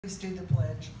Please do the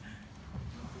pledge.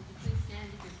 Please stand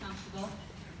if you're comfortable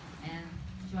and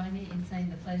join me in saying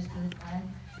the pledge to the flag.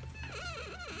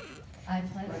 I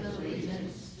pledge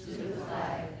allegiance to the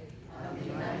flag of the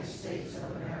United States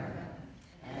of America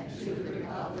and to the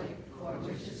republic for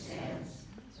which it stands,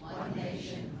 one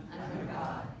nation under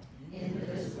God,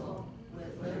 indivisible,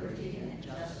 with liberty and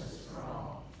justice for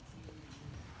all.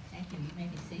 Thank you. You may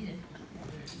be seated.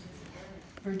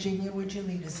 Virginia, would you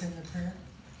lead us in the prayer?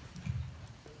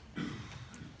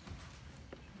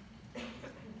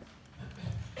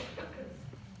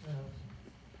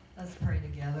 Let's pray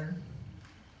together.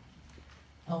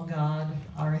 O God,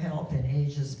 our help in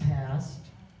ages past,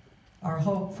 our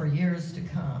hope for years to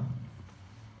come,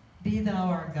 be thou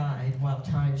our guide while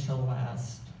time shall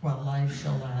last, while life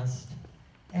shall last,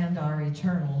 and our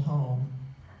eternal home.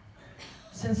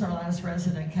 Since our last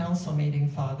resident council meeting,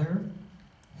 Father,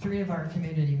 3 of our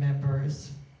community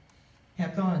members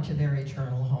have gone to their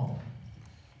eternal home.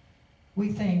 We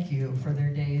thank you for their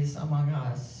days among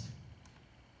us,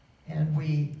 and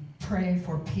we pray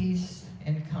for peace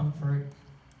and comfort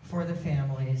for the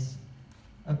families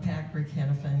of Patrick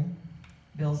Hennepin,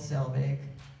 Bill Selvig,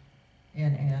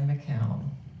 and Ann McCown.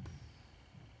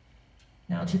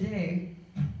 Now today,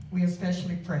 we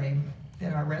especially pray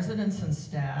that our residents and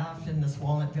staff in this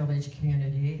Walnut Village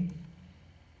community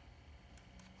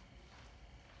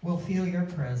will feel your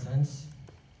presence,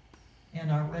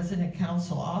 and our resident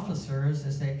council officers,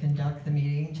 as they conduct the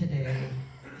meeting today,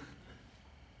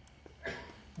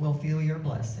 will feel your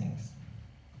blessings.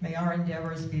 May our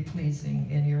endeavors be pleasing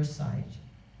in your sight.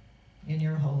 In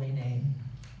your holy name,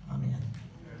 amen.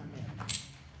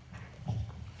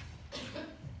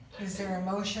 Is there a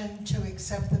motion to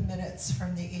accept the minutes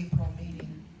from the April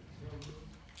meeting?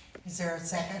 Is there a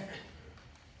second?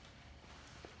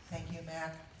 Thank you,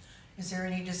 Mac. Is there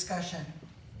any discussion?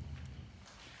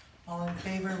 All in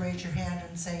favor, raise your hand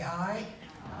and say aye.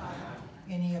 Aye.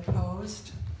 Any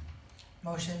opposed?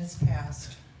 Motion is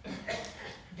passed.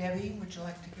 Debbie, would you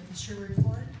like to give us your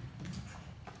report?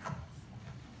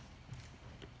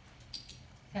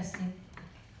 Testing.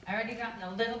 I already got in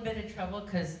a little bit of trouble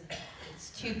because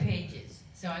it's 2 pages.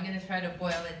 So I'm going to try to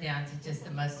boil it down to just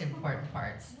the most important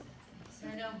parts, so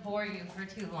I don't bore you for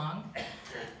too long.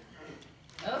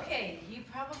 Okay, you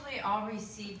probably all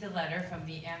received a letter from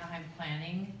the Anaheim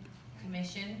Planning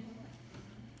Commission.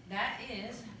 That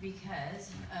is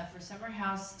because for Summer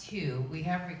House 2, we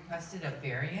have requested a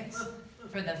variance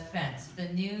for the fence. The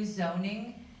new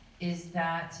zoning is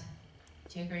that,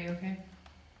 Jake, are you okay?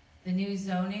 The new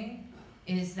zoning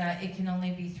is that it can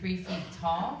only be 3 feet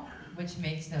tall, which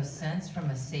makes no sense from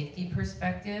a safety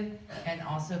perspective, and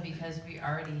also because we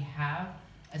already have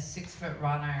a 6-foot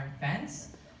wrought iron fence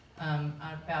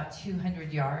about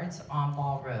 200 yards on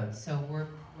Ball Road. So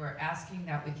we're asking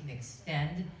that we can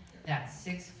extend that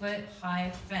 6-foot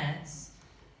high fence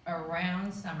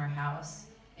around Summer House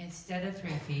instead of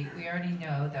 3 feet. We already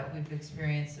know that we've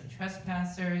experienced some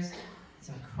trespassers,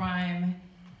 some crime,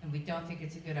 and we don't think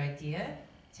it's a good idea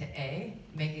to A,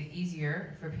 make it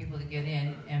easier for people to get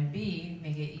in, and B,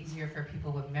 make it easier for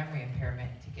people with memory impairment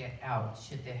to get out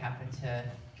should they happen to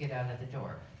get out of the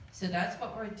door. So that's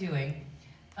what we're doing.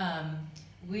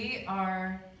 We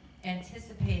are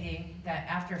anticipating that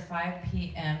after 5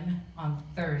 p.m. on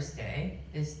Thursday,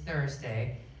 this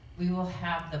Thursday, we will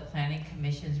have the Planning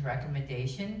Commission's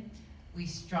recommendation. We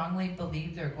strongly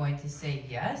believe they're going to say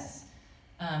yes.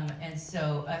 And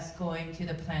so us going to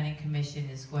the Planning Commission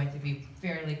is going to be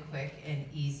fairly quick and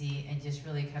easy and just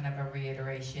really kind of a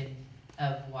reiteration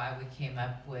of why we came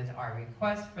up with our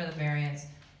request for the variance,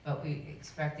 but we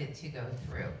expect it to go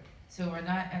through. So we're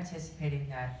not anticipating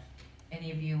that any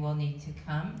of you will need to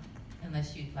come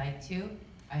unless you'd like to.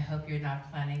 I hope you're not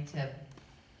planning to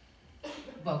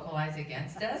vocalize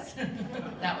against us.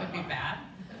 That would be bad.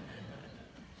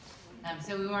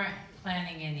 So we weren't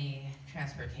planning any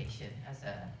transportation as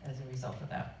a result of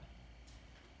that.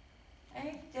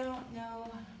 I don't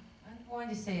know, I'm going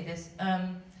to say this,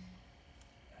 and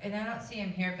I don't see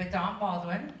him here, but Don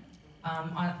Baldwin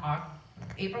on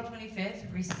April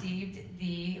 25th received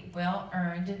the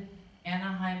well-earned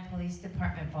Anaheim Police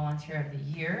Department Volunteer of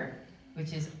the Year,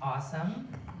 which is awesome.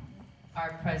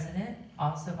 Our president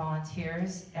also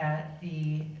volunteers at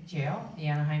the jail, the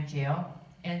Anaheim jail.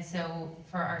 And so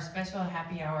for our special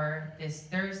happy hour this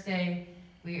Thursday,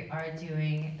 we are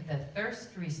doing the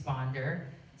Thirst Responder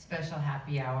special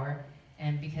happy hour.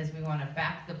 And because we want to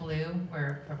back the blue,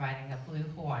 we're providing a blue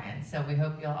Hawaiian. So we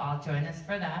hope you'll all join us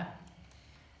for that.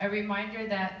 A reminder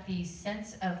that the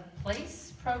Sense of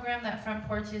Place program that Front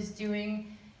Porch is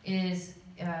doing is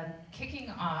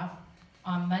kicking off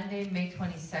on Monday, May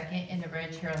 22nd in the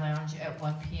Red Chair Lounge at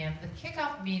 1 p.m. The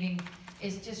kickoff meeting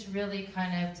is just really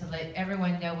kind of to let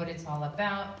everyone know what it's all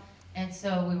about. And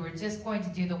so we were just going to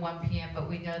do the 1 p.m., but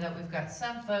we know that we've got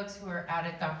some folks who are out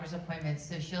at doctor's appointments,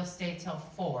 so she'll stay till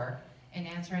 4 and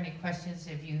answer any questions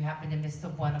if you happen to miss the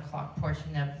 1 o'clock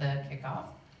portion of the kickoff.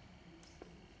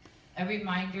 A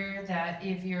reminder that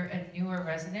if you're a newer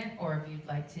resident or if you'd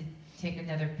like to take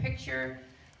another picture,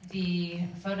 the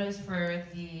photos for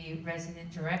the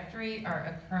resident directory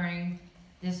are occurring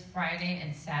this Friday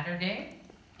and Saturday,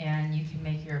 and you can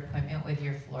make your appointment with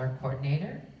your floor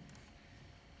coordinator.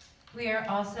 We are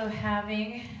also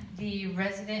having the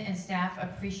resident and staff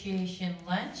appreciation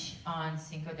lunch on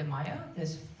Cinco de Mayo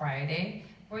this Friday.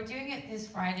 We're doing it this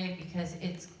Friday because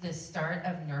it's the start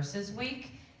of Nurses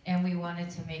Week, and we wanted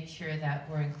to make sure that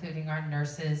we're including our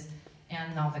nurses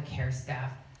and all the care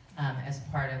staff as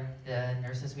part of the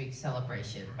Nurses Week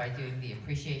celebration by doing the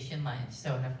appreciation lunch.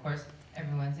 So, and of course,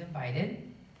 everyone's invited.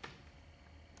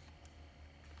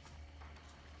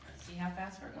 See how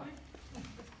fast we're going?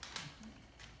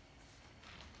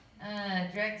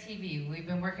 DirecTV, we've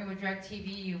been working with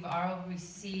DirecTV. You've all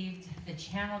received the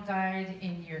channel guide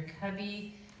in your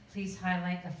cubby. Please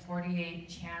highlight the 48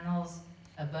 channels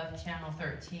above channel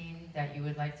 13 that you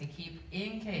would like to keep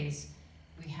in case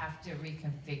we have to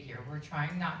reconfigure. We're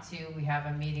trying not to. We have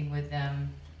a meeting with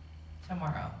them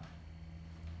tomorrow.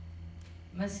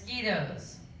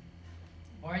 Mosquitoes.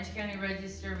 Orange County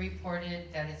Register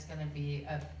reported that it's going to be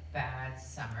a bad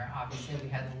summer. Obviously, we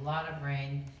had a lot of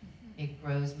rain. It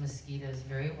grows mosquitoes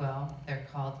very well. They're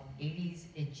called Aedes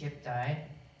aegypti,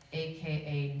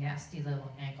 AKA nasty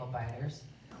little ankle biters.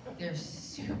 They're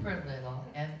super little,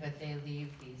 but they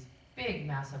leave these big,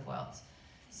 massive welts.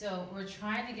 So we're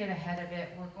trying to get ahead of it.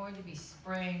 We're going to be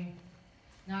spraying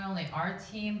not only our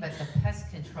team, but the pest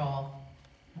control.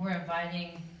 We're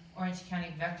inviting Orange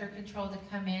County Vector Control to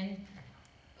come in.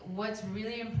 What's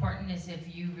really important is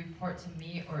if you report to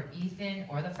me or Ethan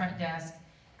or the front desk,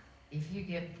 if you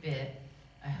get bit,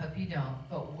 I hope you don't,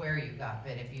 but where you got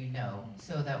bit if you know,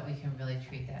 so that we can really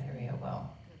treat that area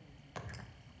well.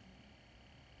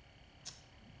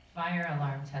 Fire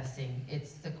alarm testing.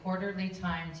 It's the quarterly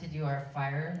time to do our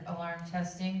fire alarm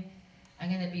testing. I'm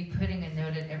going to be putting a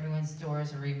note at everyone's door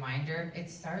as a reminder. It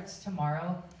starts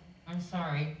tomorrow. I'm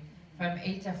sorry. From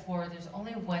 8 to 4, there's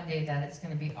only one day that it's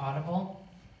going to be audible,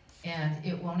 and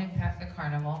it won't impact the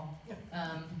carnival.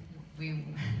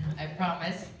 I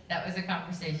promise. That was a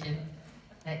conversation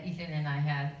that Ethan and I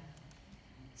had.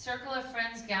 Circle of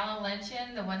Friends Gala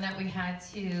Luncheon, the one that we had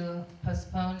to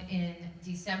postpone in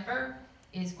December,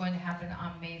 is going to happen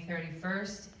on May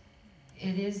 31st.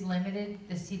 It is limited.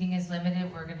 The seating is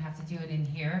limited. We're going to have to do it in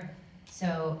here.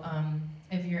 So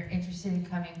if you're interested in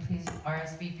coming, please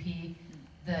RSVP.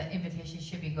 The invitation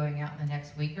should be going out in the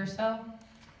next week or so.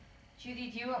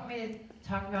 Judy, do you want me to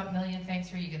talk about Million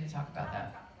Thanks, or are you going to talk about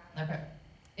that? Okay.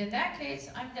 In that case,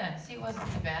 I'm done. See, it wasn't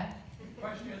too bad.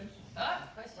 Questions?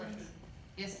 Questions? Question.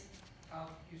 Yes.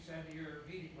 You said you're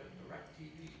meeting with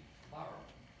DirecTV tomorrow.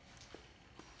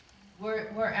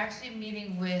 We're actually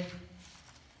meeting with,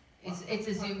 it's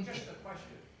a Zoom. Just a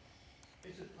question.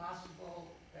 Is it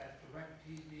possible that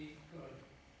DirecTV could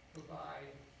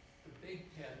provide the Big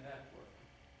Ten network?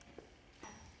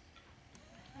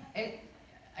 And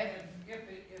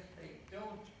if they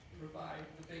don't provide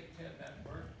the Big Ten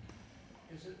network,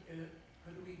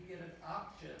 could we get an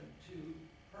option to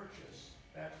purchase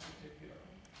that particular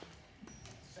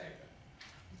segment?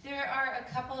 There are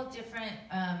a couple of different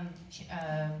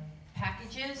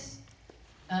packages.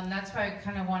 That's why I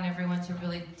kind of want everyone to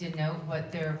really denote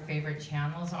what their favorite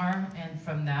channels are, and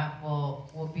from that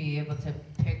we'll be able to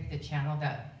pick the channel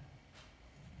that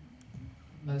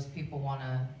most people want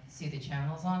to see the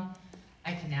channels on.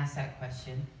 I can ask that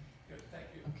question. Good, thank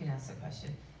you. I can ask the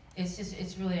question.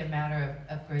 It's really a matter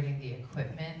of upgrading the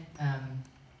equipment,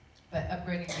 but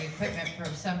upgrading the equipment for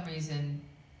some reason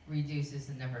reduces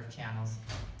the number of channels.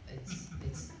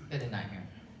 It's been a nightmare.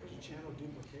 There's a channel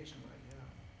duplication right now.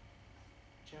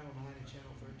 Channel 9 and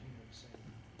Channel 13 are the same.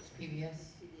 PBS.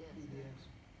 PBS.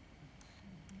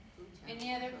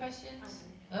 Any other questions?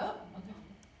 Oh, okay.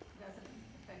 Doesn't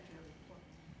affect your report.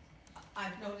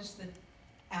 I've noticed that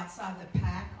outside the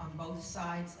pack on both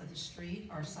sides of the street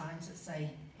are signs that say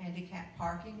handicap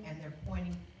parking, and they're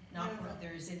pointing not where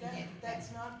there is any handicap.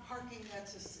 That's not parking,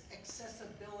 that's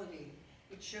accessibility.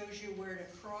 It shows you where to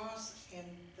cross and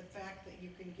the fact that you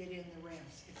can get in the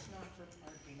ramps. It's not for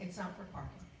parking. It's not for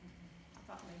parking. I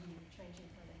thought maybe you were changing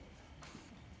for the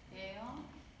Gail?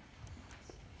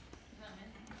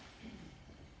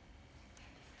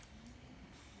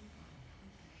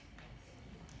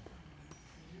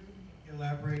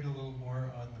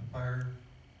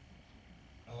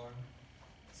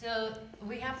 So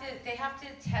they have to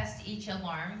test each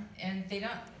alarm, and they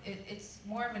don't, it's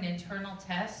more of an internal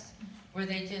test where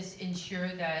they just ensure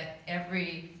that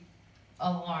every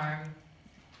alarm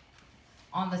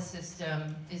on the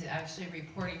system is actually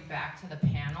reporting back to the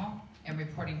panel and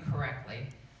reporting correctly.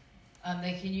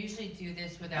 They can usually do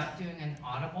this without doing an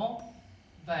audible,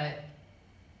 but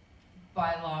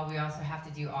by law, we also have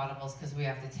to do audibles because we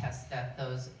have to test that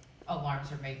those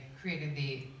alarms are creating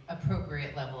the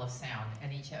appropriate level of sound,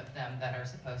 and each of them that are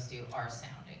supposed to are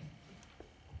sounding.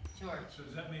 George? So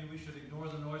does that mean we should ignore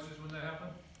the noises when they happen?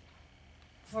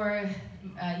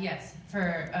 Yes,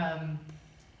 for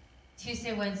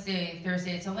Tuesday, Wednesday,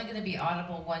 Thursday, it's only gonna be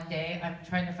audible one day. I'm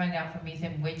trying to find out from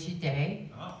Ethan which day.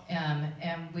 And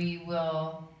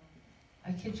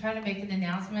I could try to make an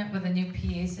announcement with a new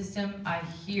PA system. I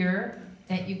hear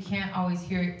that you can't always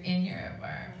hear it in your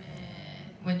environment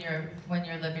when your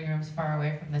living room's far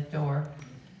away from the door.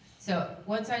 So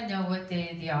once I know what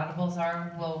day the audibles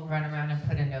are, we'll run around and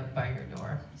put a note by your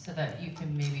door so that you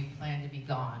can maybe plan to be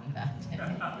gone that day.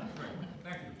 Great,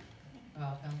 thank you.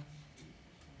 Welcome.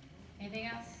 Anything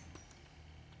else?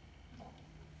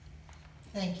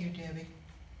 Thank you, Debbie.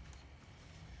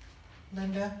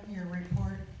 Linda, your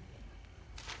report?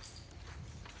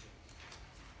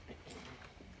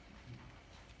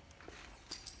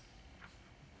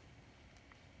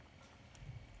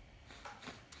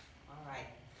 All right,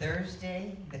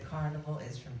 Thursday, the carnival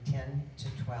is from 10 to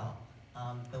 12.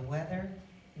 The weather,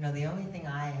 you know, the only thing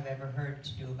I have ever heard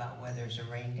to do about weather is a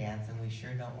rain dance, and we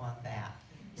sure don't want that.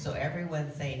 So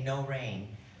everyone say no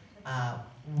rain.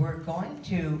 We're going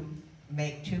to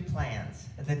make two plans.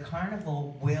 The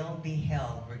carnival will be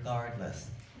held regardless.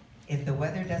 If the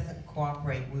weather doesn't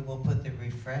cooperate, we will put the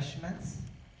refreshments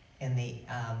in the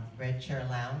Red Chair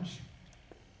Lounge,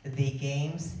 the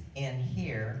games in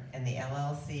here, and the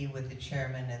LLC with the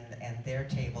chairman and their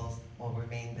tables will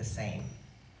remain the same.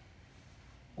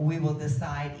 We will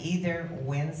decide either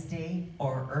Wednesday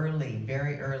or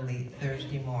very early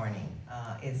Thursday morning.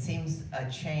 It seems a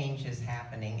change is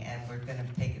happening, and we're going to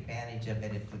take advantage of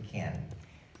it if we can.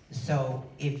 So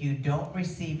if you don't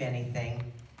receive anything,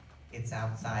 it's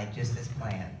outside just as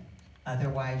planned.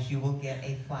 Otherwise, you will get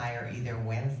a flyer either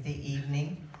Wednesday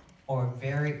evening or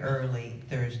very early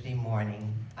Thursday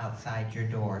morning outside your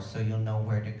door, so you'll know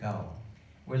where to go.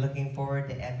 We're looking forward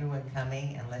to everyone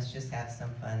coming, and let's just have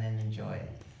some fun and enjoy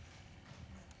it.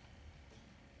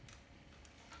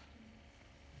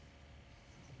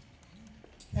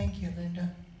 Thank you,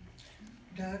 Linda.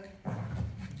 Doug,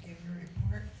 give your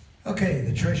report. Okay,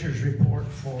 the treasurer's report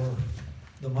for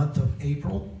the month of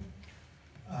April.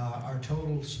 Our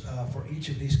totals for each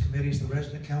of these committees, the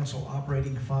Resident Council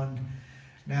Operating Fund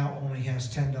now only has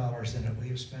 $10 in it. We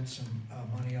have spent some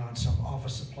money on some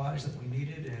office supplies that we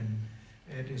needed, and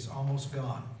it is almost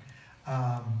gone.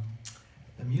 The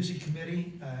Music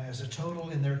Committee has a total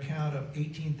in their account of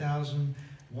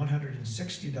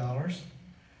 $18,160.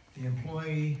 The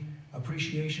Employee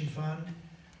Appreciation Fund,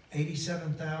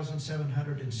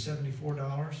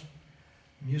 $87,774.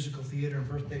 Musical Theater and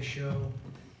Birthday Show,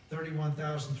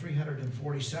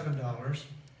 $31,347.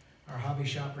 Our hobby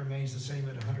shop remains the same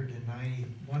at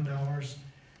 $191.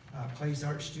 Clay's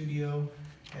Art Studio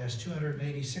has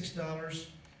 $286,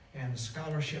 and the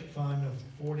Scholarship Fund of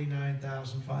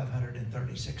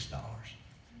 $49,536.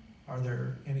 Are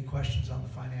there any questions on the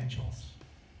financials?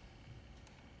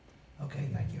 Okay,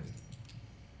 thank you.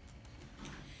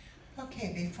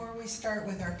 Okay, before we start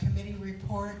with our committee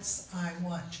reports, I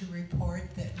want to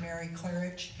report that Mary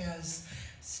Claridge has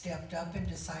stepped up and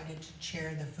decided to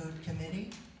chair the food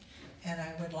committee. And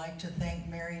I would like to thank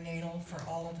Mary Nadel for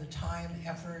all of the time,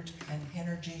 effort, and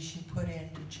energy she put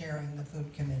into chairing the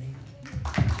food committee.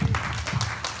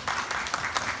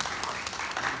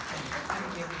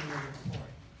 I'm giving you a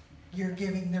report. You're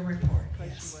giving the report,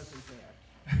 Because yes. she wasn't there.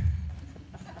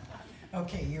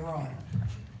 Okay, you're on.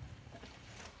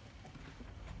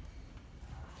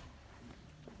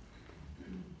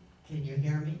 Can you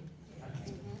hear me?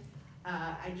 Okay.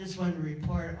 I just want to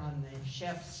report on the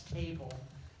chef's table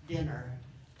dinner.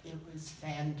 It was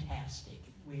fantastic.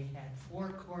 We had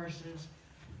 4 courses,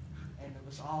 and it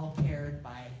was all paired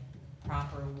by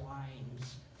proper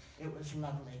wines. It was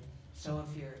lovely. So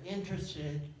if you're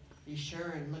interested, be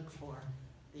sure and look for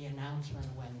the announcement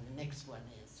when the next one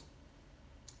is.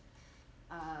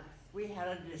 We had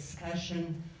a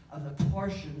discussion of the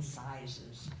portion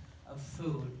sizes of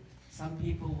food. Some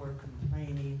people were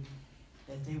complaining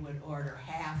that they would order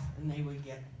half and they would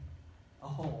get a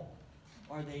whole,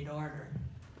 or they'd order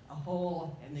a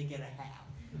whole and they get a half.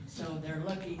 So they're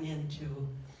looking into,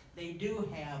 they do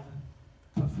have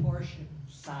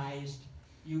proportion-sized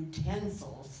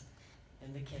utensils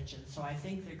in the kitchen. So I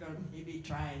think they're going to maybe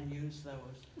try and use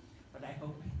those, but I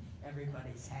hope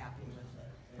everybody's happy with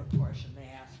the proportion they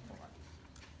asked for.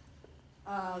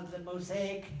 The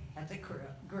Mosaic at the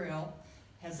Grill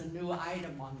has a new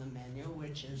item on the menu,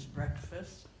 which is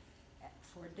breakfast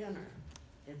for dinner.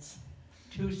 It's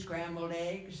 2 scrambled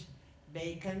eggs,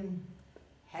 bacon,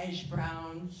 hash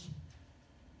browns,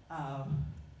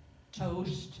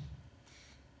 toast.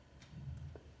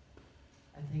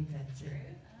 I think that's it.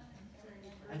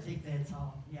 I think that's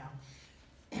all, yeah.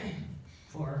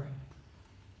 For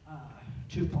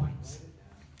 2 points.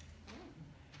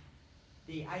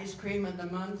 The ice cream of the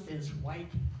month is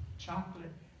white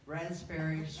chocolate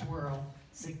raspberry swirl,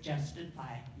 suggested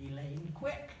by Elaine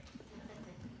Quick.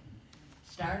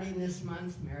 Starting this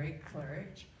month, Mary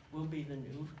Claridge will be the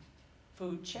new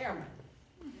food chairman.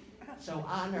 So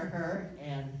honor her,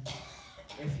 and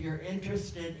if you're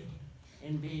interested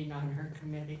in being on her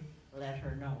committee, let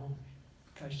her know,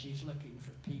 because she's looking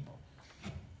for people.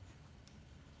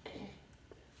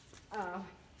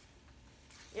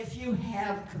 If you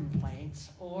have complaints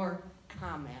or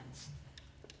comments,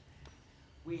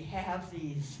 we have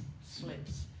these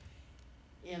slips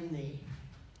in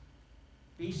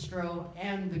the bistro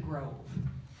and the Grove.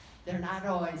 They're not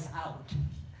always out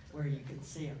where you can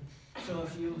see them. So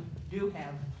if you do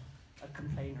have a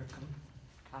complaint or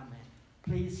comment,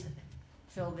 please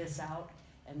fill this out,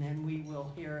 and then we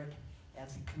will hear it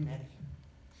as a committee.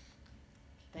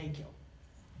 Thank you.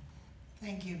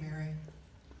 Thank you, Mary.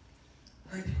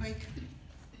 Earthquake?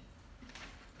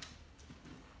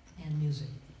 And music.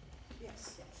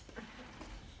 Yes.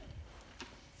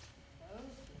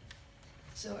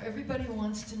 So everybody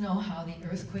wants to know how the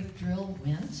earthquake drill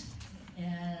went,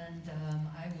 and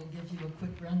I will give you a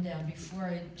quick rundown. Before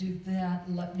I do that,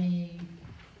 let me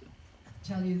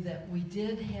tell you that we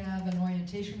did have an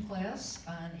orientation class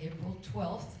on April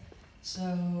 12th.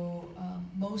 So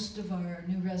most of our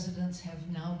new residents have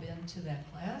now been to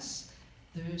that class.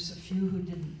 There's a few who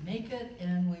didn't make it,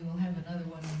 and we will have another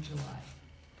one in July.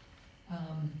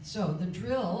 So the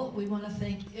drill, we want to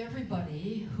thank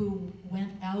everybody who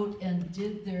went out and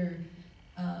did their,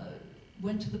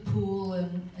 went to the pool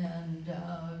and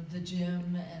the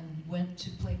gym and went to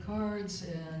play cards,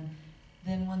 and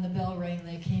then when the bell rang,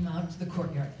 they came out to the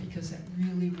courtyard, because that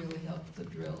really, really helped the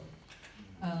drill.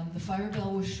 The fire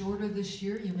bell was shorter this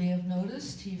year, you may have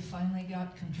noticed. He finally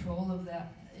got control of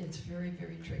that. It's very,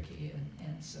 very tricky,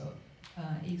 and so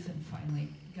Ethan finally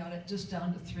got it just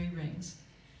down to 3 rings.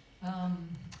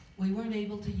 We weren't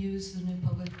able to use the new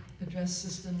public address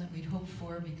system that we'd hoped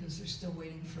for, because they're still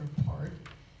waiting for a part.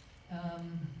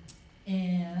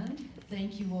 And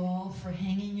thank you all for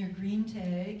hanging your green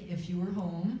tag if you were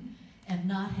home, and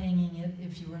not hanging it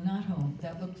if you were not home.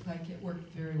 That looked like it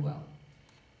worked very well.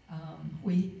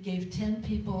 We gave 10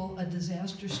 people a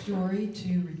disaster story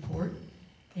to report,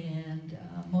 and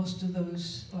most of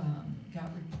those got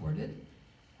reported.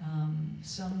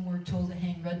 Some were told to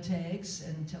hang red tags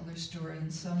and tell their story,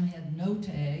 and some had no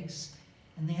tags,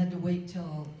 and they had to wait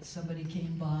till somebody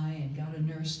came by and got a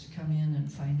nurse to come in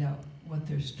and find out what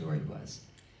their story was.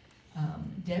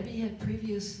 Debbie had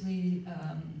previously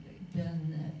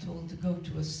been told to go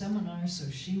to a seminar, so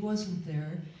she wasn't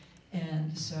there,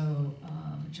 and so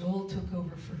Joel took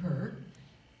over for her,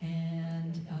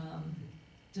 and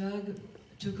Doug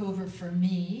took over for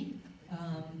me,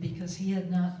 because he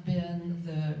had not been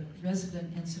the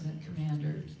resident incident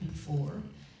commander before.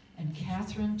 And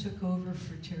Catherine took over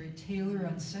for Terry Taylor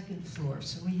on 2nd floor.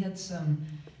 So we had some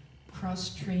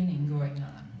cross-training going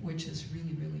on, which is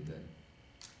really, really good.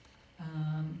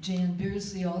 Jan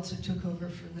Beersley also took over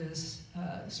for Liz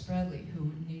Spradley,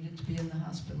 who needed to be in the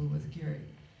hospital with Gary.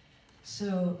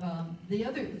 So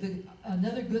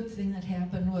another good thing that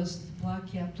happened was the block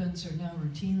captains are now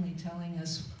routinely telling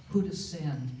us who to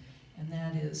send. And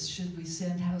that is, should we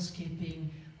send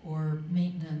housekeeping or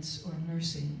maintenance or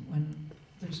nursing when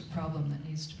there's a problem that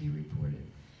needs to be reported.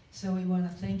 So we want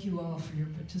to thank you all for your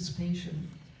participation.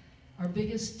 Our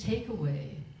biggest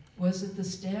takeaway was that the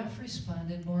staff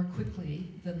responded more quickly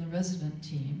than the resident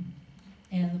team,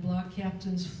 and the block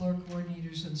captains, floor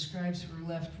coordinators, and scribes were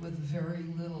left with very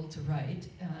little to write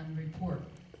and report.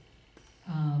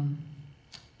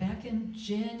 Back in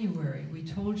January, we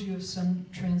told you of some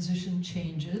transition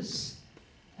changes.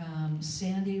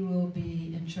 Sandy will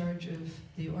be in charge of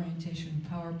the orientation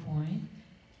PowerPoint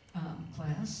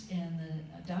class, and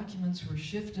the documents were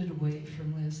shifted away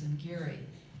from Liz and Gary.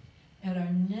 At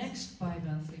our next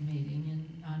bi-monthly meeting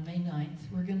on May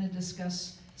 9th, we're going to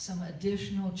discuss some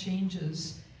additional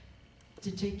changes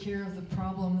to take care of the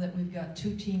problem that we've got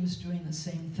 2 teams doing the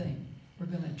same thing. we're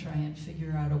gonna try and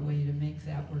figure out a way to make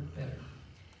that work better.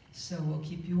 So we'll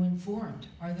keep you informed.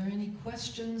 Are there any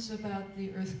questions about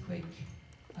the earthquake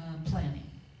planning?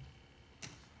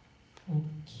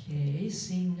 Okay,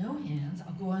 seeing no hands,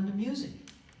 I'll go on to music.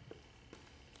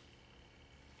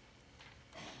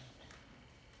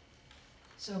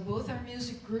 So both our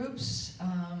music groups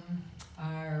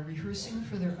are rehearsing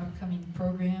for their upcoming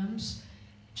programs.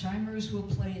 Chimers will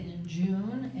play in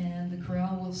June, and the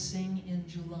chorale will sing in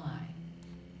July.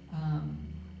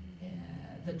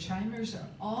 The Chimers are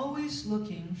always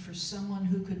looking for someone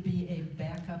who could be a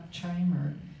backup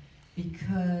chimer,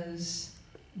 because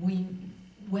when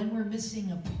we're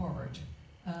missing a part,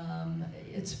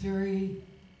 it's very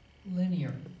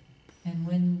linear. And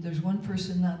when there's one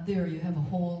person not there, you have a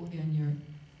hole in your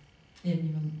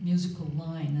musical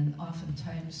line, and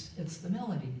oftentimes it's the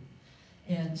melody.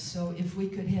 And so if we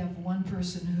could have one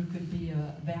person who could be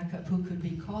a backup, who could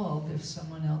be called if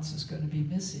someone else is going to be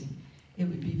missing, it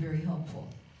would be very helpful.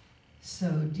 So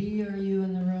Dee, are you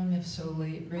in the room? If so,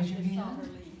 raise your hand.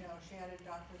 No, she had a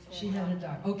doctor's. She had a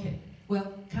doctor. Okay.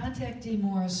 Well, contact Dee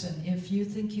Morrison if you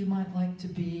think you might like to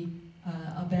be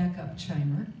a backup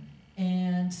chimer,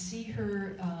 and see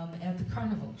her at the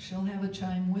carnival. She'll have a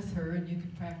chime with her, and you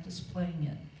can practice playing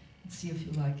it and see if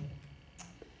you like it.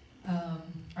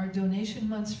 Our donation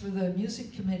months for the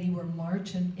music committee were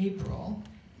March and April.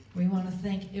 We want to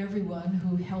thank everyone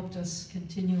who helped us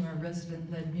continue our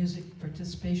resident-led music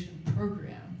participation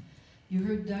program. You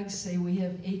heard Doug say we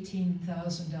have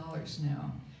 $18,000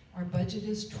 now. Our budget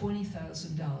is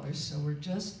 $20,000, so we're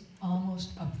just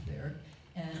almost up there,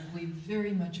 and we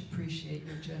very much appreciate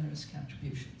your generous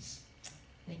contributions.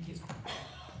 Thank you.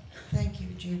 Thank you,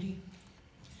 Judy.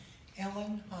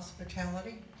 Ellen,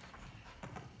 hospitality.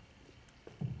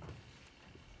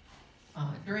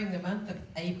 During the month of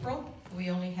April, we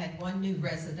only had one new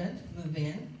resident move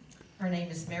in. Her name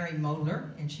is Mary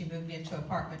Moeller, and she moved into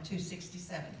apartment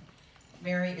 267.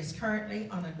 Mary is currently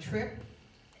on a trip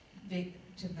to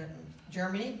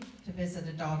Germany to visit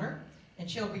a daughter, and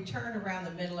she'll return around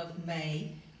the middle of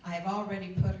May. I have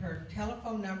already put her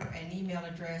telephone number and email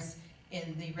address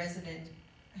in the resident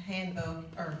handbook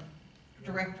or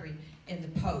directory in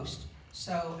the post.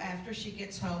 So after she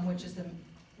gets home, which is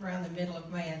around the middle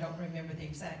of May, I don't remember the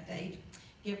exact date,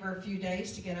 give her a few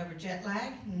days to get over jet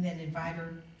lag, and then invite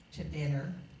her to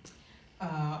dinner.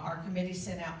 Our committee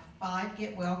sent out 5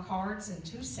 get well cards and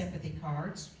 2 sympathy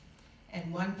cards,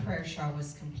 and 1 prayer shawl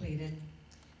was completed.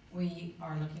 We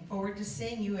are looking forward to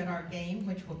seeing you at our game,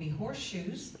 which will be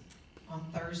horseshoes on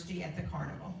Thursday at the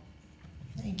carnival.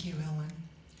 Thank you, Ellen.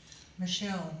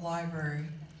 Michelle, library.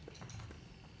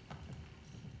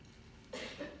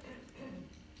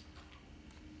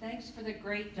 Thanks for the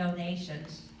great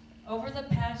donations. Over the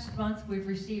past month, we've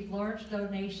received large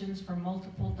donations from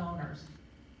multiple donors.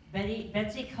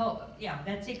 Betsy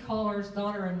Kohler's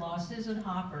daughter-in-law, Susan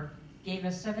Hopper, gave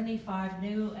us 75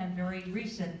 new and very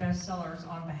recent bestsellers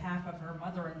on behalf of her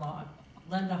mother-in-law,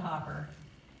 Linda Hopper.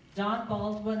 Don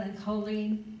Baldwin and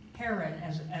Colleen Herron,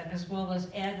 as well as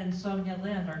Ed and Sonia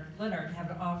Leonard,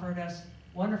 have offered us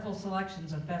wonderful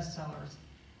selections of bestsellers.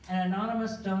 An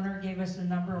anonymous donor gave us a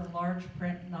number of large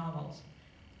print novels.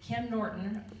 Kim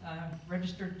Norton,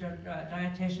 registered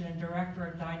dietitian and director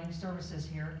of dining services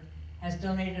here, has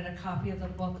donated a copy of the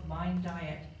book Mind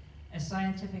Diet, a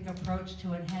scientific approach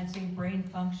to enhancing brain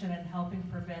function and helping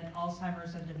prevent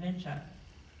Alzheimer's and dementia,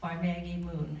 by Maggie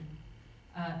Moon.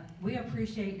 We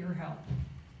appreciate your help.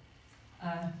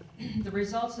 The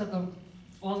results of the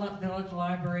Walnut Village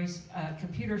Library's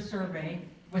computer survey,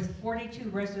 with 42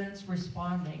 residents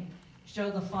responding,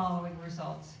 show the following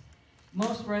results.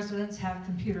 Most residents have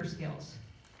computer skills.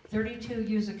 32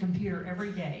 use a computer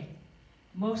every day.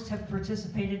 Most have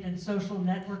participated in social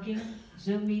networking,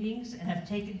 Zoom meetings, and have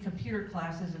taken computer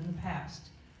classes in the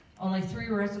past. Only 3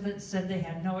 residents said they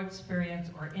had no experience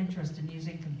or interest in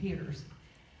using computers.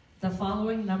 The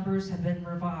following numbers have been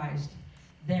revised.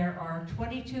 There are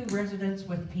 22 residents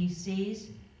with PCs,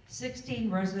 16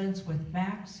 residents with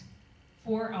Macs,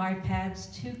 4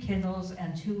 iPads, 2 Kindles,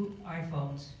 and 2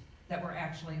 iPhones that were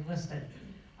actually listed.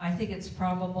 I think it's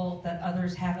probable that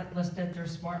others haven't listed their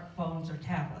smartphones or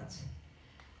tablets.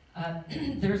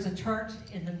 There's a chart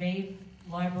in the May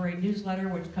Library newsletter,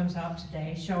 which comes out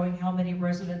today, showing how many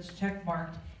residents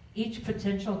checkmarked each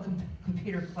potential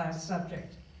computer class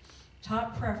subject.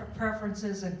 Top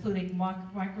preferences including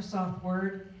Microsoft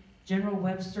Word, general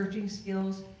web searching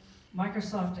skills,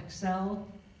 Microsoft Excel,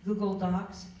 Google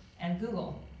Docs, and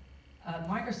Google.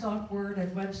 Microsoft Word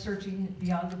and web searching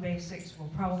beyond the basics will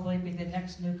probably be the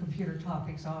next new computer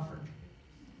topics offered.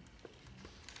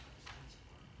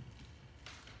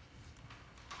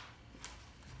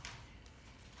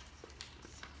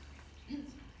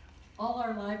 All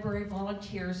our library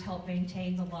volunteers help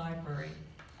maintain the library.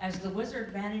 As the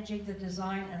wizard managing the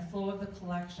design and flow of the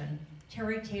collection,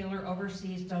 Terry Taylor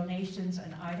oversees donations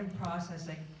and item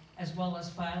processing, as well as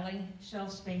filing,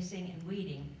 shelf spacing, and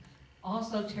weeding.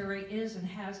 Also, Terry is and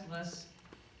has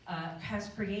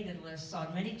created lists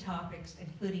on many topics,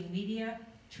 including media,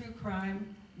 true crime,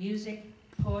 music,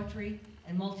 poetry,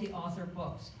 and multi-author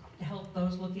books to help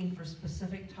those looking for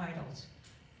specific titles.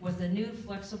 With the new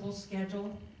flexible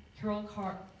schedule, Carol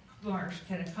Marsh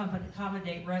can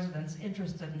accommodate residents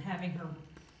interested in having her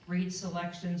read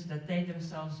selections that they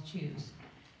themselves choose.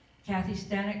 Kathy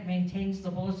Stanek maintains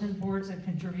the bulletin boards and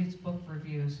contributes book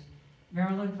reviews.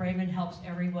 Marilyn Raymond helps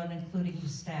everyone, including the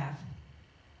staff.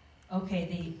 Okay,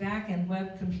 the back and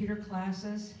web computer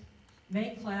classes.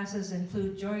 May classes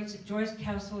include Joyce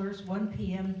Kessler's 1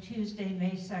 p.m. Tuesday,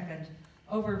 May 2nd,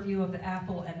 overview of the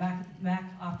Apple and Mac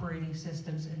operating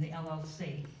systems in the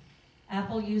LLC.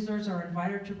 Apple users are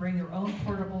invited to bring their own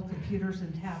portable computers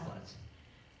and tablets.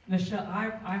 Michelle,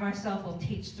 I myself will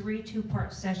teach 3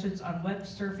 two-part sessions on web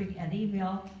surfing and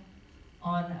email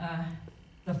on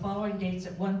the following dates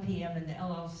at 1 p.m. in the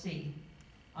LLC.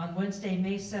 On Wednesday,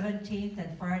 May 17th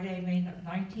and Friday, May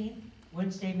 19th,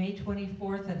 Wednesday, May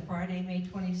 24th and Friday, May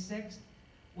 26th,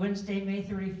 Wednesday, May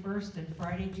 31st and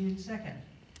Friday, June 2nd.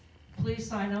 Please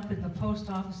sign up in the post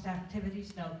office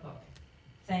activities notebook.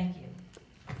 Thank you.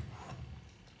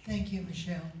 Thank you,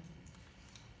 Michelle.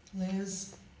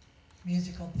 Liz,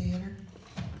 musical theater.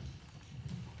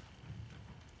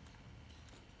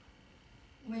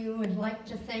 We would like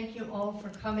to thank you all for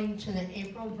coming to the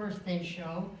April birthday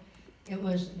show. It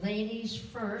was Ladies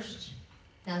First.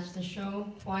 That's the show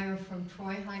choir from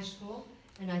Troy High School,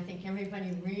 and I think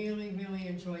everybody really, really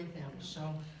enjoyed them.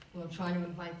 So we'll try to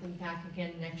invite them back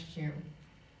again next year.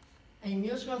 A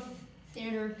musical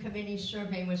theater committee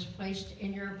survey was placed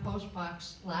in your post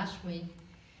box last week.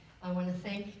 I want to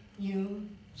thank you,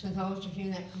 to those of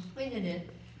you that completed it.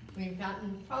 We've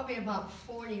gotten probably about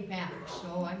 40 back,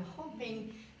 so I'm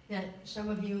hoping that some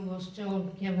of you will still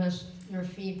give us your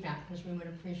feedback, because we would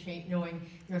appreciate knowing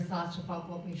your thoughts about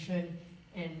what we should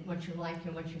and what you like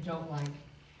and what you don't like.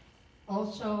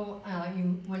 Also,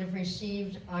 you would have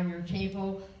received on your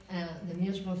table the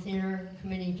Musical Theater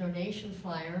Committee donation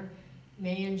flyer.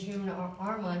 May and June are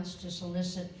our months to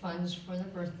solicit funds for the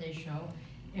birthday show,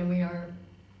 and we are,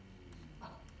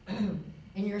 and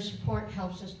your support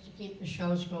helps us to keep the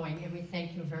shows going, and we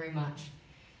thank you very much.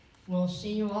 We'll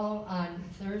see you all on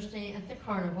Thursday at the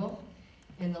Carnival,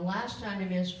 and the last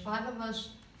item is 5 of us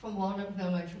from Walnut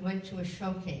Village went to a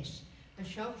showcase. A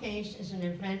showcase is an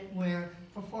event where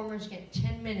performers get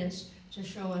 10 minutes to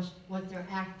show us what their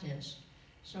act is.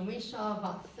 So we saw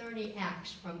about 30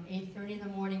 acts from 8:30 in the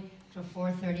morning to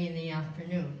 4:30 in the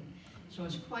afternoon. So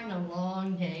it's quite a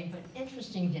long day, but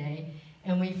interesting day.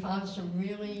 And we found some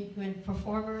really good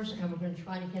performers, and we're going to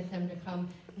try to get them to come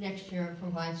next year and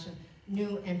provide some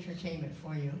new entertainment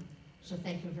for you. So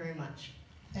thank you very much.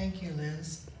 Thank you,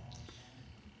 Liz.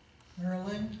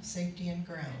 Merlin, Safety and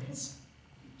Grounds.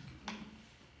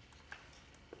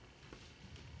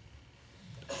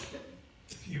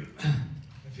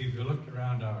 If you've looked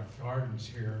around our gardens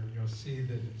here, you'll see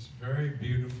that it's very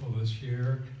beautiful this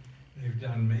year. They've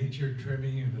done major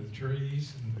trimming of the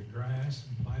trees and the grass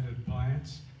and planted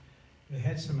plants. They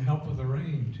had some help with the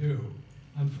rain too.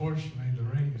 Unfortunately, the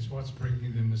rain is what's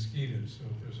bringing the mosquitoes, so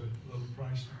there's a little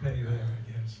price to pay there,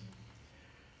 I guess.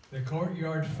 The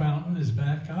courtyard fountain is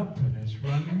back up and it's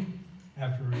running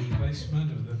after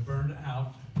replacement of the burned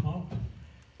out pump.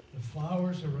 The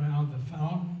flowers around the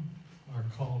fountain are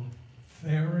called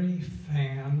fairy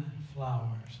fan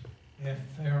flowers.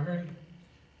 Fairy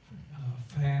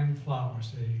fan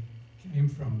flowers. They came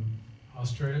from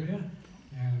Australia,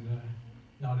 and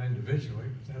not individually,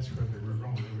 but that's where they were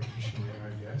grown originally,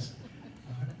 I guess.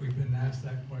 We've been asked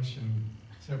that question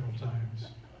several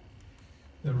times.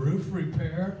 The roof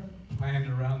repair planned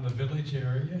around the village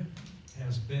area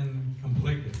has been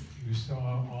completed. You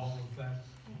saw all of that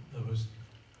was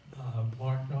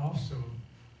marked off, so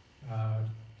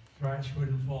trash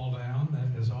wouldn't fall down. That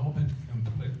has all been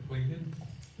completed.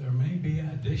 There may be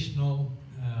additional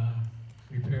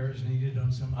repairs needed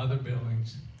on some other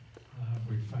buildings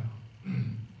we found.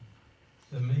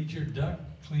 The major duct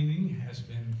cleaning has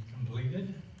been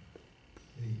completed.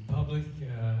 The public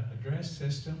address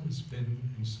system has been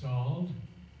installed.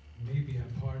 Maybe a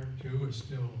part or two is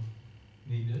still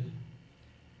needed.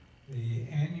 The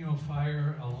annual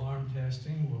fire alarm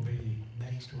testing will be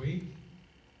next week.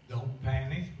 Don't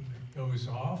panic when it goes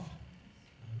off.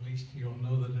 At least you'll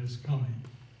know that it's coming.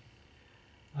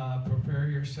 Prepare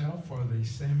yourself for the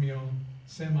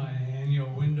semi-annual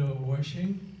window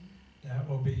washing. That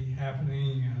will be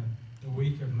happening the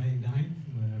week of May 9th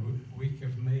and the week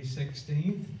of May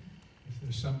 16th. If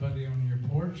there's somebody on your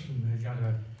porch and they got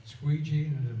a squeegee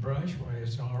and a brush, why,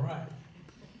 it's all right.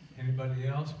 Anybody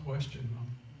else, question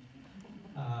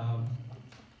them.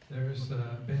 There's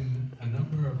been a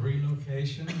number of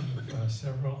relocation of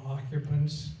several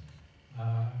occupants,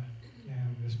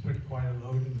 and there's put quite a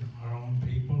load in our own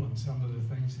people, and some of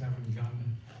the things haven't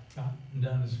gotten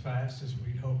done as fast as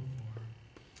we'd hoped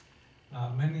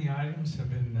for. Many items have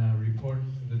been reported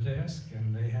to the desk,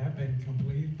 and they have been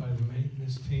completed by the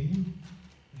maintenance team,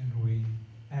 and we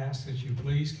ask that you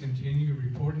please continue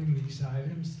reporting these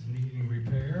items needing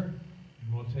repair,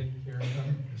 and we'll take care of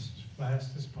them as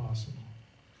fast as possible.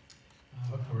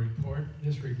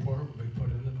 This report will be put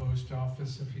in the post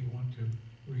office if you want to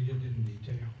read it in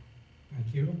detail.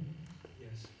 Thank you.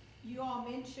 Yes. You all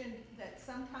mentioned that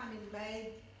sometime in May,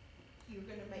 you're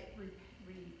gonna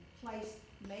replace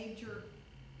major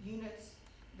units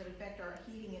that affect our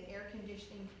heating and air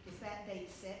conditioning. Is that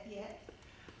date set yet?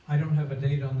 I don't have a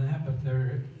date on that, but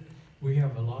we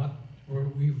have a lot where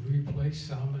we've replaced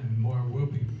some and more will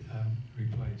be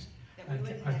replaced. That we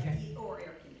wouldn't I have can't- heat or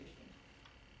air conditioning?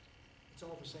 It's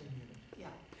all the same unit. Yeah.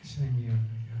 Same unit,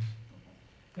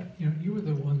 I guess. You know, you were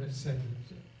the one that said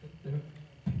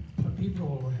that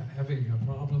people were having a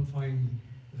problem finding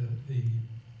the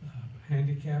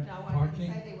handicapped No, I parking.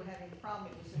 didn't say they were having a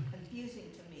problem, it was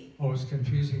confusing to me. Oh, it's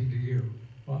confusing to you.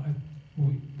 Well,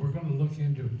 we're going to look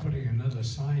into putting another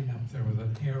sign up there with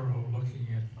an arrow looking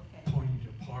at pointing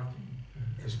to parking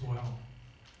as well.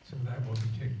 So that will be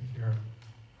taken care of.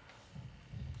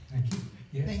 Thank you.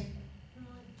 Yes?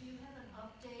 Do you have an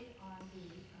update on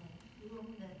the room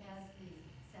that has the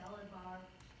salad bar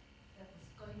that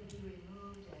was going to be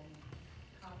removed and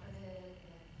carpeted?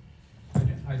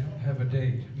 I don't have a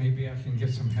date. Maybe I can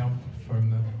get some help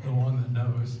from the one that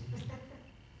knows.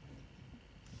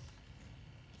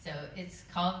 So it's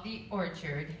called The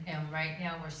Orchard, and right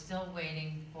now we're still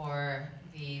waiting for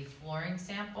the flooring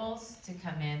samples to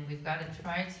come in. We've got to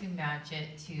try to match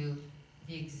it to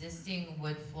the existing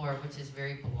wood floor, which is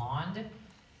very blonde,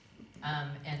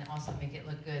 and also make it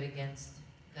look good against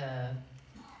the,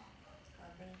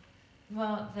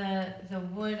 well, the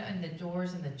wood and the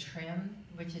doors and the trim,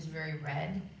 which is very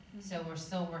red. So we're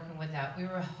still working with that. We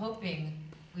were hoping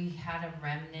we had a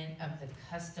remnant of the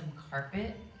custom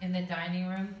carpet in the dining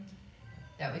room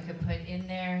that we could put in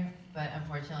there, but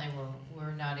unfortunately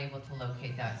we're not able to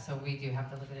locate that. So we do have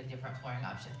to look at a different flooring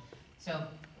option. So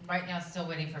right now, still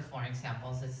waiting for flooring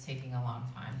samples. It's taking a long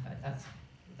time, but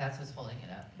that's what's holding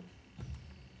it up.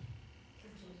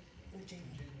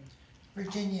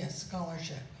 Virginia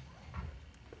Scholarship.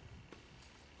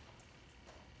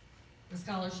 The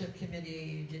Scholarship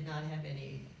Committee did not have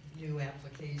any new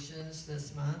applications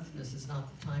this month. This is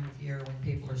not the time of year when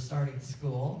people are starting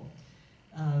school.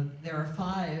 There are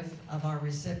 5 of our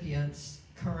recipients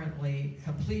currently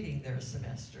completing their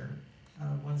semester,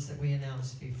 ones that we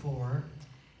announced before.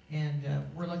 And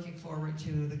we're looking forward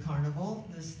to the carnival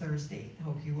this Thursday.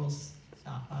 Hope you will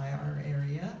stop by our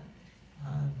area,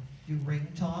 do ring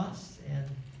toss, and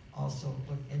also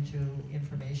look into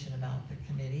information about the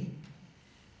committee.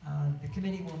 The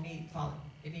committee will meet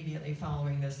immediately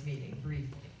following this meeting,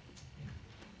 briefly.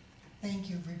 Thank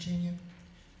you, Virginia.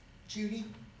 Judy,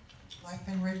 Life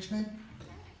Enrichment.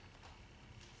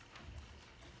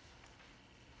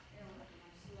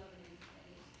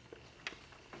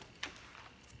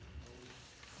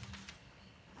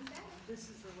 This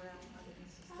is around,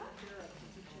 this is not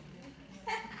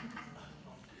Virginia.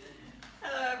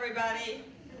 Hello, everybody.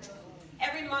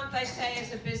 Every month I say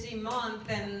is a busy month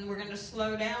and we're going to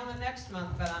slow down the next month,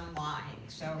 but I'm lying.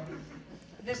 So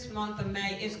this month of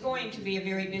May is going to be a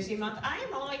very busy month. I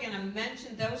am only going to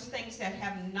mention those things that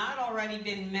have not already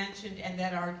been mentioned and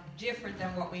that are different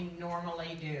than what we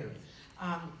normally do.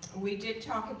 We did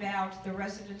talk about the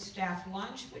resident staff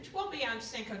lunch, which will be on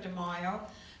Cinco de Mayo.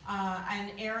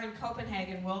 And Aaron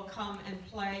Copenhagen will come and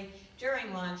play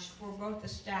during lunch for both the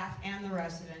staff and the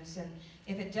residents. And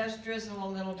if it does drizzle a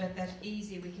little bit, that's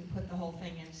easy. We can put the whole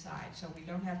thing inside, so we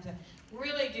don't have to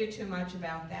really do too much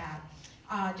about that.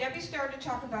 Debbie started to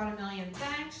talk about A Million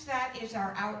Thanks. That is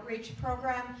our outreach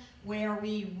program where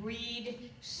we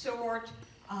read, sort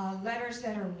letters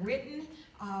that are written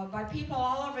by people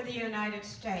all over the United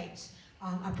States.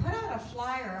 I put out a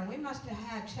flyer, and we must have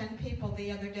had 10 people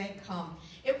the other day come.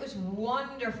 It was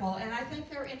wonderful, and I think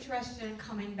they're interested in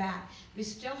coming back. We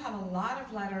still have a lot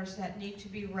of letters that need to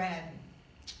be read.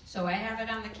 So I have it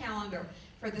on the calendar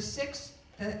for the 6th,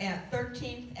 the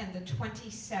 13th, and the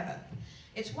 27th.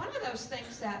 It's one of those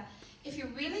things that, if you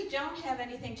really don't have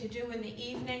anything to do in the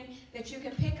evening, that you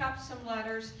can pick up some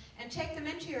letters and take them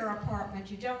into your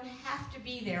apartment. You don't have to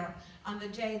be there on the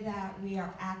day that we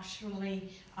are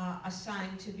actually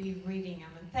assigned to be reading them.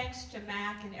 And thanks to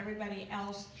Mac and everybody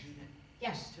else.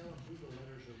 Yes? Tell them who the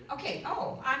letters are. Okay,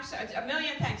 oh, I'm sorry, a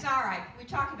million thanks. All right, we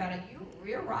talked about it.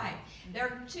 You're right.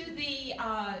 They're to the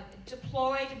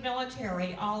deployed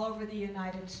military all over the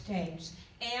United States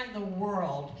and the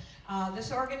world.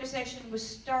 This organization was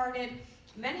started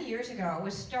many years ago. It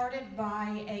was started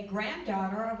by a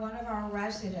granddaughter of one of our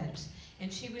residents,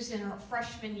 and she was in her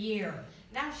freshman year.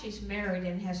 Now she's married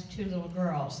and has 2 little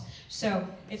girls. So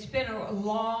it's been a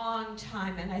long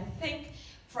time, and I think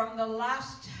from the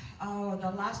last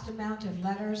amount of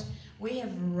letters, we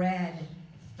have read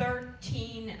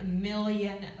 13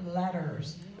 million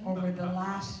letters over the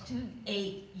last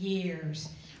 8 years.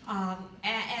 And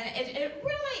it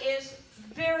really is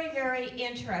very, very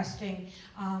interesting.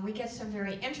 We get some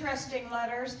very interesting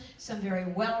letters, some very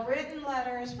well-written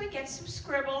letters. We get some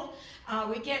scribble.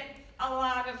 We get a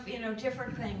lot of,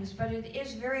 different things, but it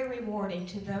is very rewarding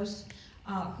to those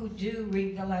who do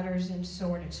read the letters and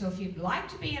sort it. So if you'd like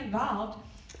to be involved,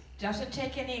 doesn't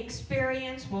take any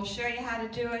experience. We'll show you how to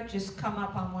do it. Just come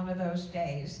up on one of those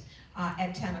days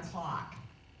at 10 o'clock.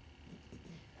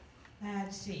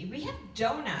 Let's see. We have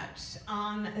donuts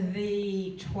on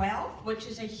the 12th, which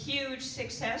is a huge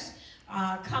success.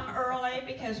 Come early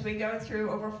because we go through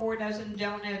over 4 dozen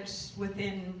donuts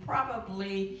within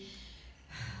probably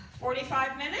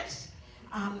 45 minutes.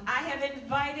 I have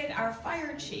invited our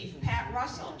fire chief, Pat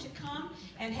Russell, to come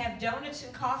and have donuts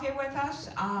and coffee with us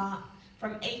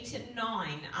from 8 to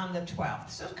 9 on the 12th.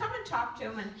 So come and talk to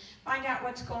him and find out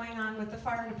what's going on with the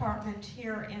fire department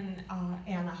here in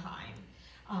Anaheim.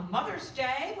 Mother's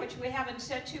Day, which we haven't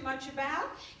said too much about,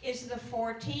 is the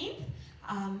 14th.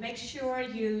 Make sure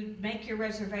you make your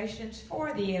reservations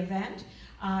for the event.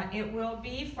 It will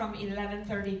be from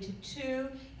 11:30 to 2,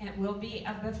 and it will be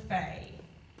a buffet.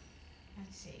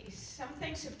 Let's see, some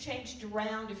things have changed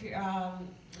around. If you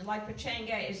like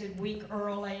Pechanga is a week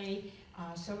early,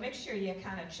 so make sure you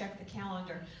kind of check the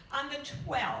calendar. On the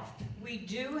 12th, we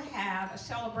do have a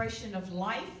celebration of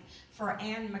life for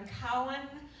Ann McCowan,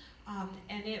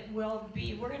 and it will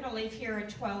be, we're going to leave here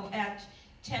at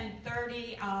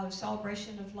 10:30.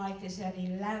 Celebration of life is at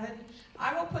 11.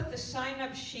 I will put the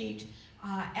sign-up sheet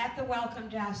at the welcome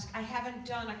desk. I haven't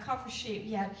done a cover sheet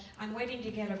yet. I'm waiting to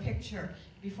get a picture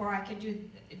before I can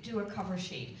do a cover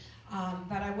sheet.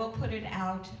 But I will put it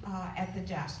out at the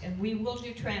desk, and we will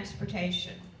do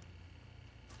transportation.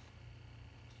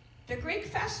 The Greek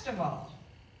Festival,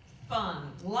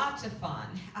 fun, lots of fun.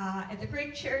 At the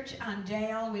Greek Church on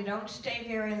Dale, we don't stay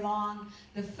very long.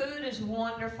 The food is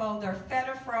wonderful. Their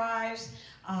feta fries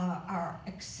are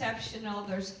exceptional.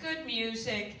 There's good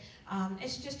music.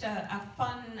 It's just a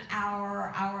fun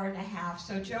hour, hour and a half.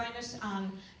 So join us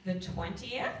on the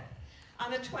 20th. On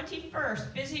the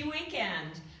 21st, busy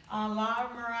weekend, La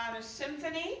Mirada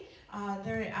Symphony.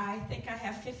 I think I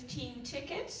have 15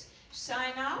 tickets.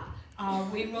 Sign up.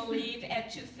 We will leave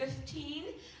at 2:15.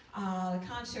 The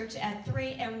concert's at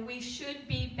 3, and we should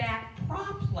be back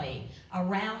promptly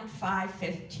around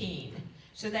 5:15.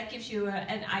 So that gives you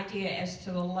an idea as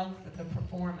to the length of the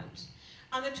performance.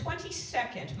 On the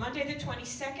 22nd, Monday the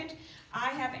 22nd,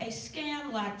 I have a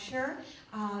SCAN lecture.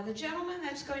 The gentleman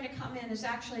that's going to come in is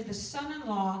actually the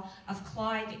son-in-law of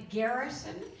Clyde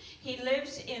Garrison. He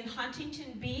lives in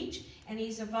Huntington Beach, and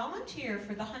he's a volunteer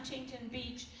for the Huntington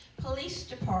Beach Police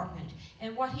Department.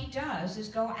 And what he does is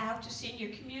go out to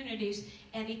senior communities,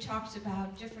 and he talks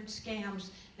about different scams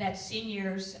that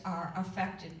seniors are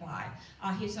affected by.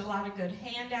 He's a lot of good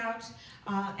handouts,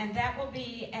 and that will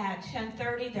be at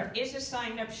 10:30. There is a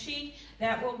sign-up sheet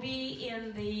that will be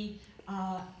in the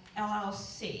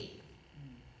LLC.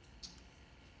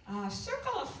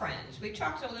 Circle of Friends, we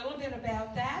talked a little bit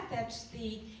about that. That's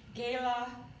the gala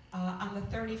on the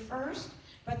 31st,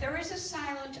 but there is a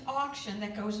silent auction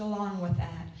that goes along with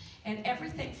that. And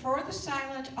everything for the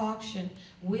silent auction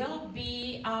will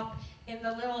be up in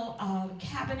the little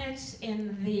cabinets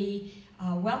in the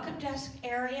welcome desk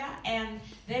area, and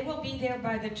they will be there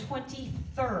by the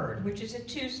 23rd, which is a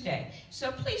Tuesday.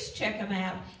 So please check them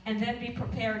out, and then be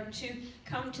prepared to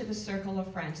come to the Circle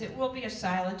of Friends. It will be a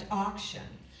silent auction.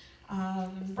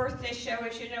 Birthday show,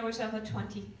 as you know, is on the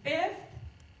 25th.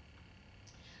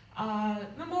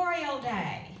 Memorial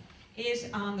Day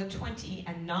is on the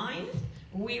 29th.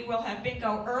 We will have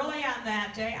bingo early on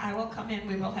that day. I will come in.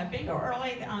 We will have bingo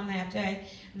early on that day.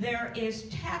 There is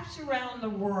Taps Around the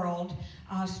World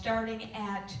starting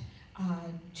at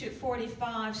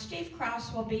 2:45, Steve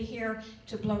Kraus will be here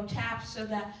to blow taps so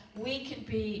that we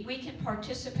can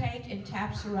participate in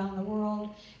taps around the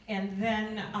world. And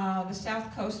then the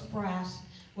South Coast Brass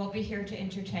will be here to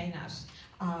entertain us.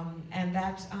 And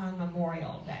that's on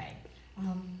Memorial Day.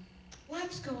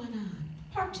 Lots going on.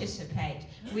 Participate.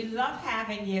 We love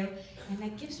having you, and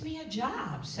it gives me a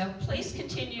job. So please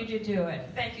continue to do it.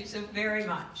 Thank you so very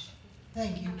much.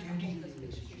 Thank you, Judy.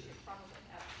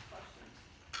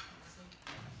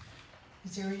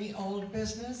 Is there any old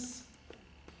business?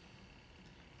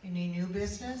 Any new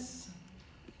business?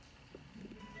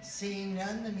 Seeing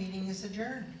none, the meeting is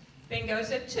adjourned.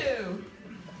 Bingo's at 2.